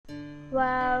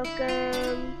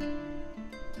Welcome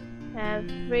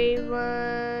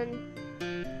everyone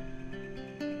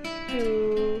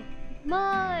to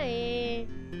my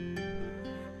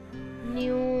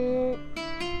new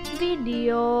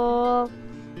video.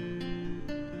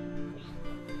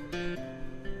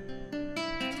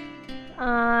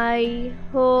 I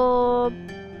hope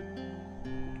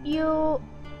you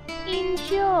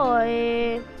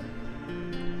enjoy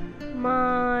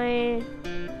my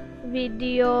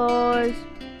videos.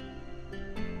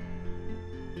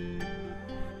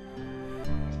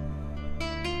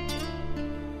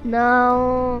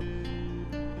 Now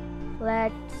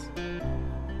let's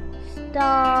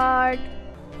start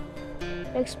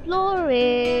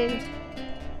exploring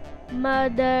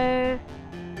mother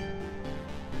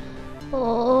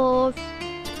of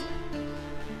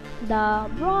the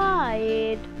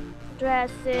bride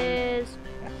dresses,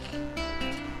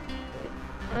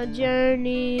 a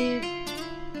journey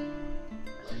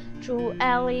through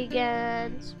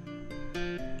elegance,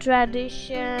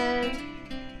 tradition,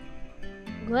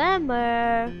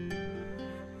 glamour,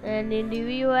 and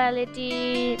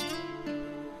individuality.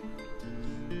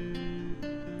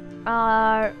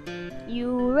 Are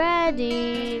you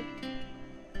ready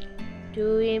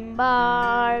to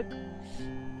embark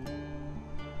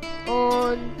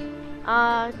on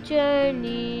a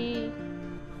journey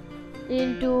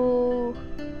into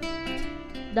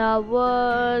the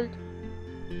world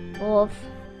of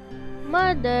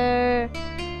mother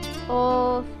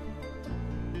of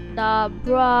the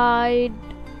bride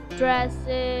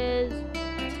dresses?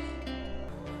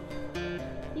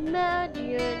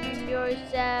 Imagine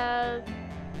yourself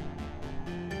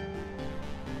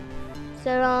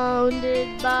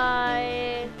surrounded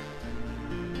by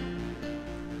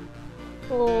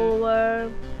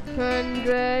over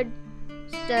 100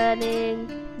 stunning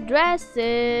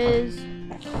dresses,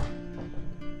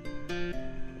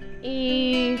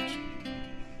 each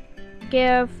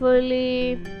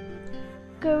carefully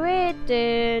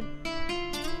curated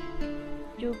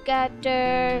to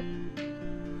cater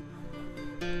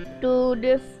to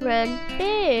different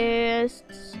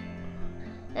tastes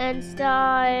and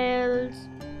styles,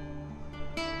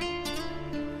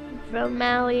 from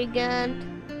elegant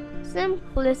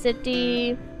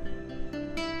simplicity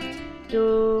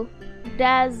to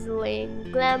dazzling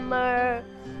glamour.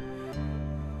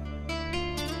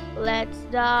 Let's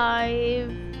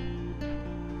dive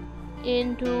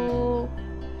into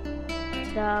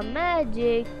the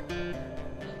magic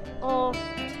of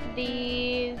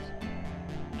these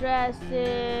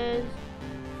dresses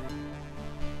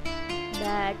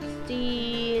that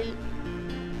steal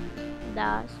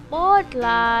the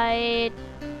spotlight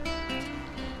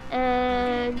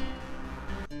and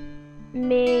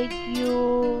make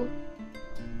you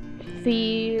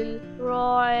feel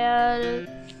royal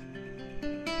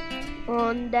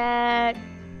on that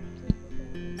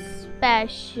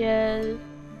special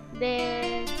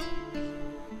day.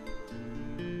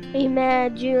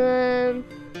 Imagine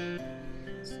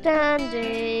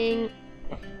standing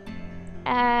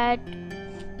at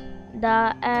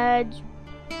the edge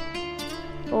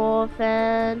of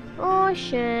an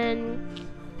ocean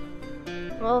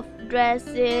of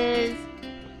dresses,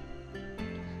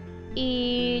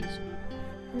 each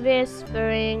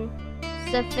whispering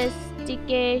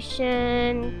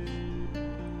sophistication,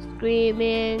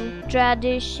 screaming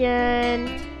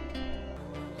tradition,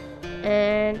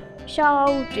 and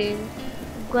shouting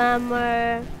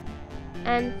glamour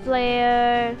and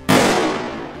flair.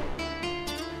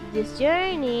 This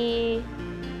journey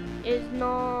is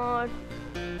not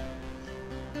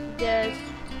just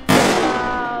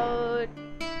about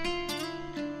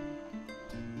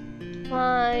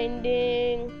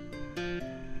finding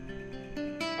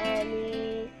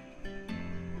any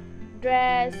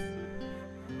dress.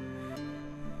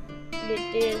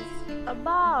 It is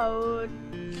about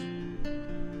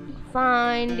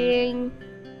finding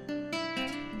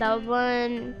the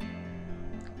one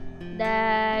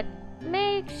that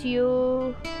makes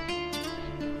you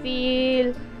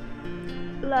feel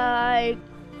like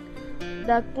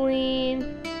the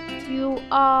queen you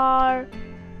are,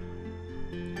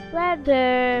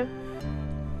 whether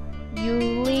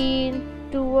you lean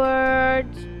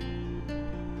towards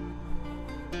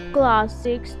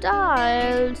classic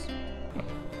styles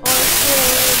or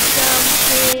crave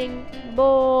something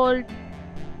bold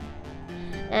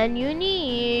and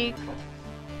unique.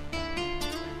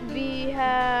 We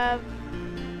have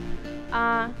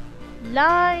a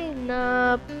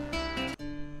lineup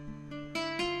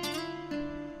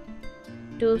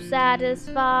to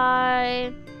satisfy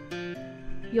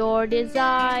your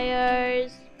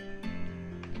desires.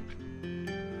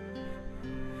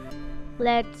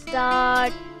 Let's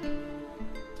start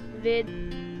with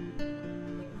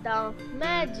the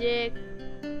magic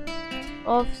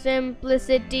of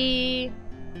simplicity.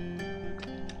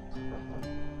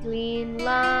 Clean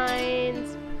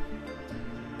lines,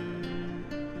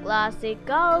 classic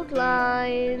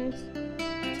outlines,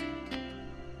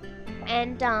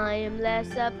 and timeless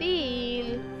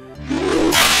appeal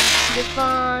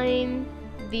define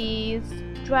these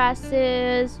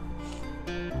dresses.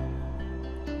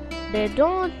 They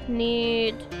don't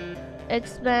need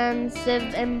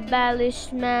expensive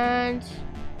embellishments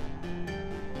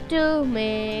to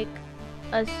make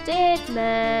a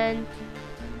statement.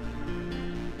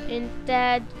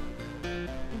 Instead,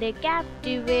 they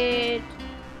captivate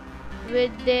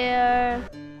with their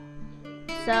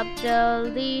subtle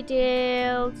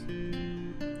details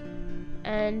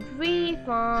and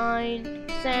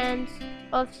refined sense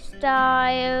of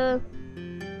style,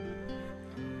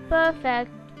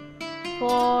 perfect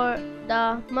for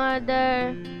the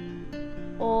mother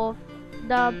of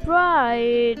the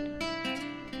bride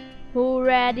who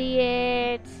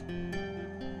radiates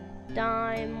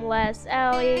timeless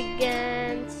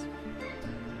elegance.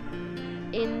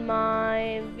 In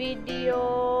my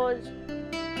videos,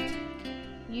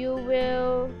 you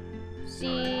will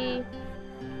see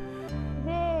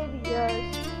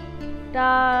various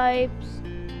types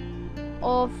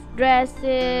of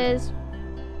dresses,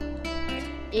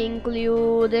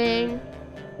 including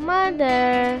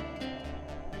mother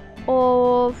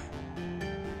of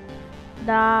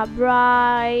the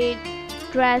bride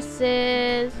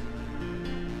dresses,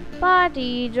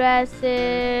 party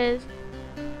dresses,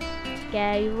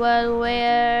 casual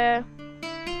wear,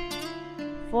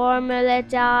 formal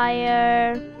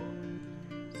attire,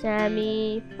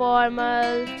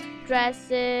 semi-formal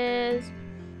dresses,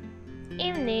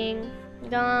 evening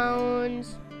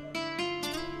gowns,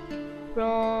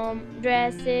 prom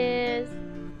dresses,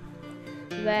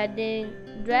 wedding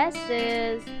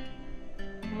dresses,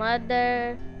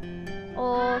 mother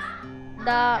of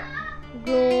the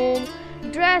groom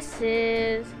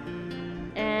dresses,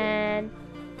 and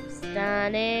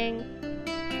stunning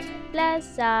plus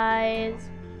size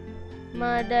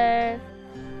mother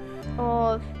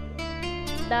of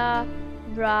the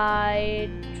bride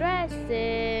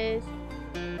dresses,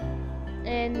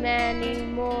 and many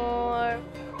more.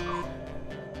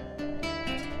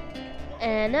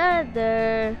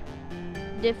 Another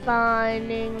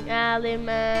defining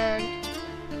element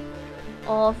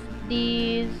of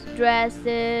these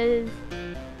dresses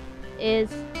is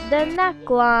the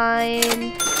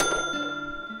neckline.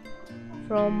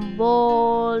 From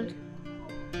bold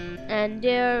and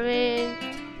daring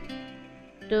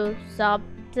to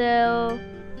subtle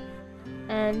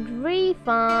and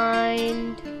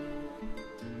refined,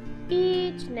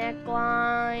 each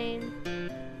neckline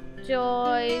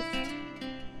choice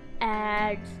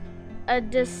adds a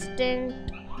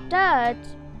distinct touch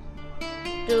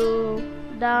to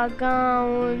the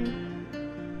gown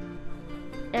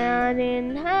and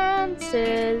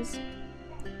enhances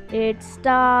its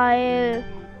style,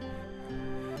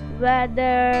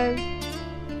 whether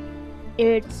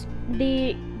it's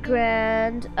the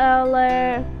grand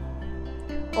allure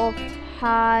of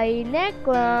high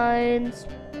necklines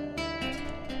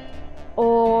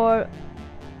or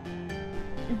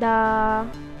the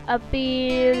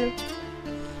appeal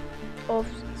of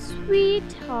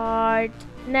sweetheart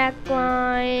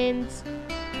necklines.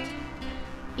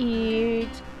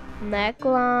 Each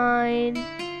neckline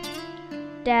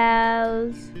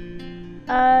tells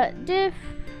a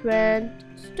different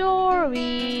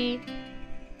story.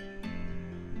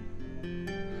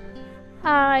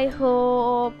 I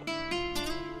hope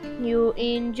you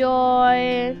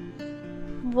enjoy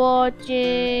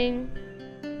watching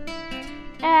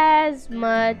as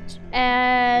much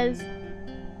as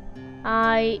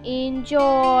I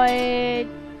enjoyed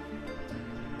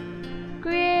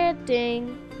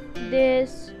creating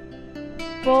this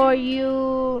for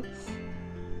you.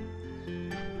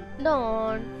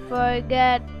 Don't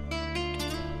forget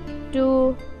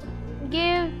to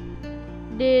give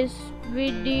this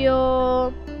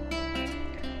video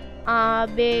a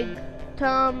big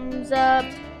thumbs up,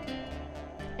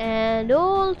 and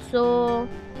also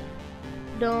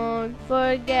don't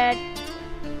forget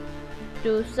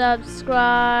to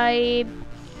subscribe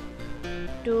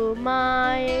to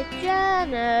my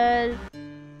channel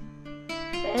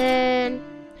and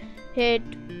hit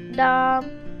the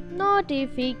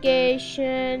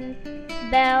notification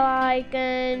bell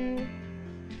icon.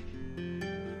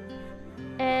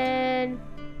 And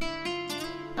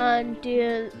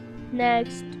until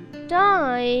next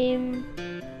time,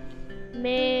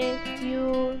 may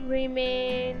you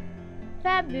remain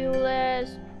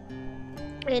fabulous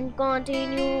and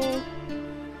continue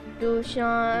to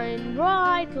shine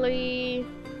brightly.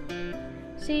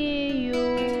 See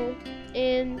you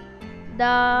in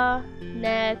the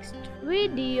next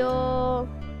video.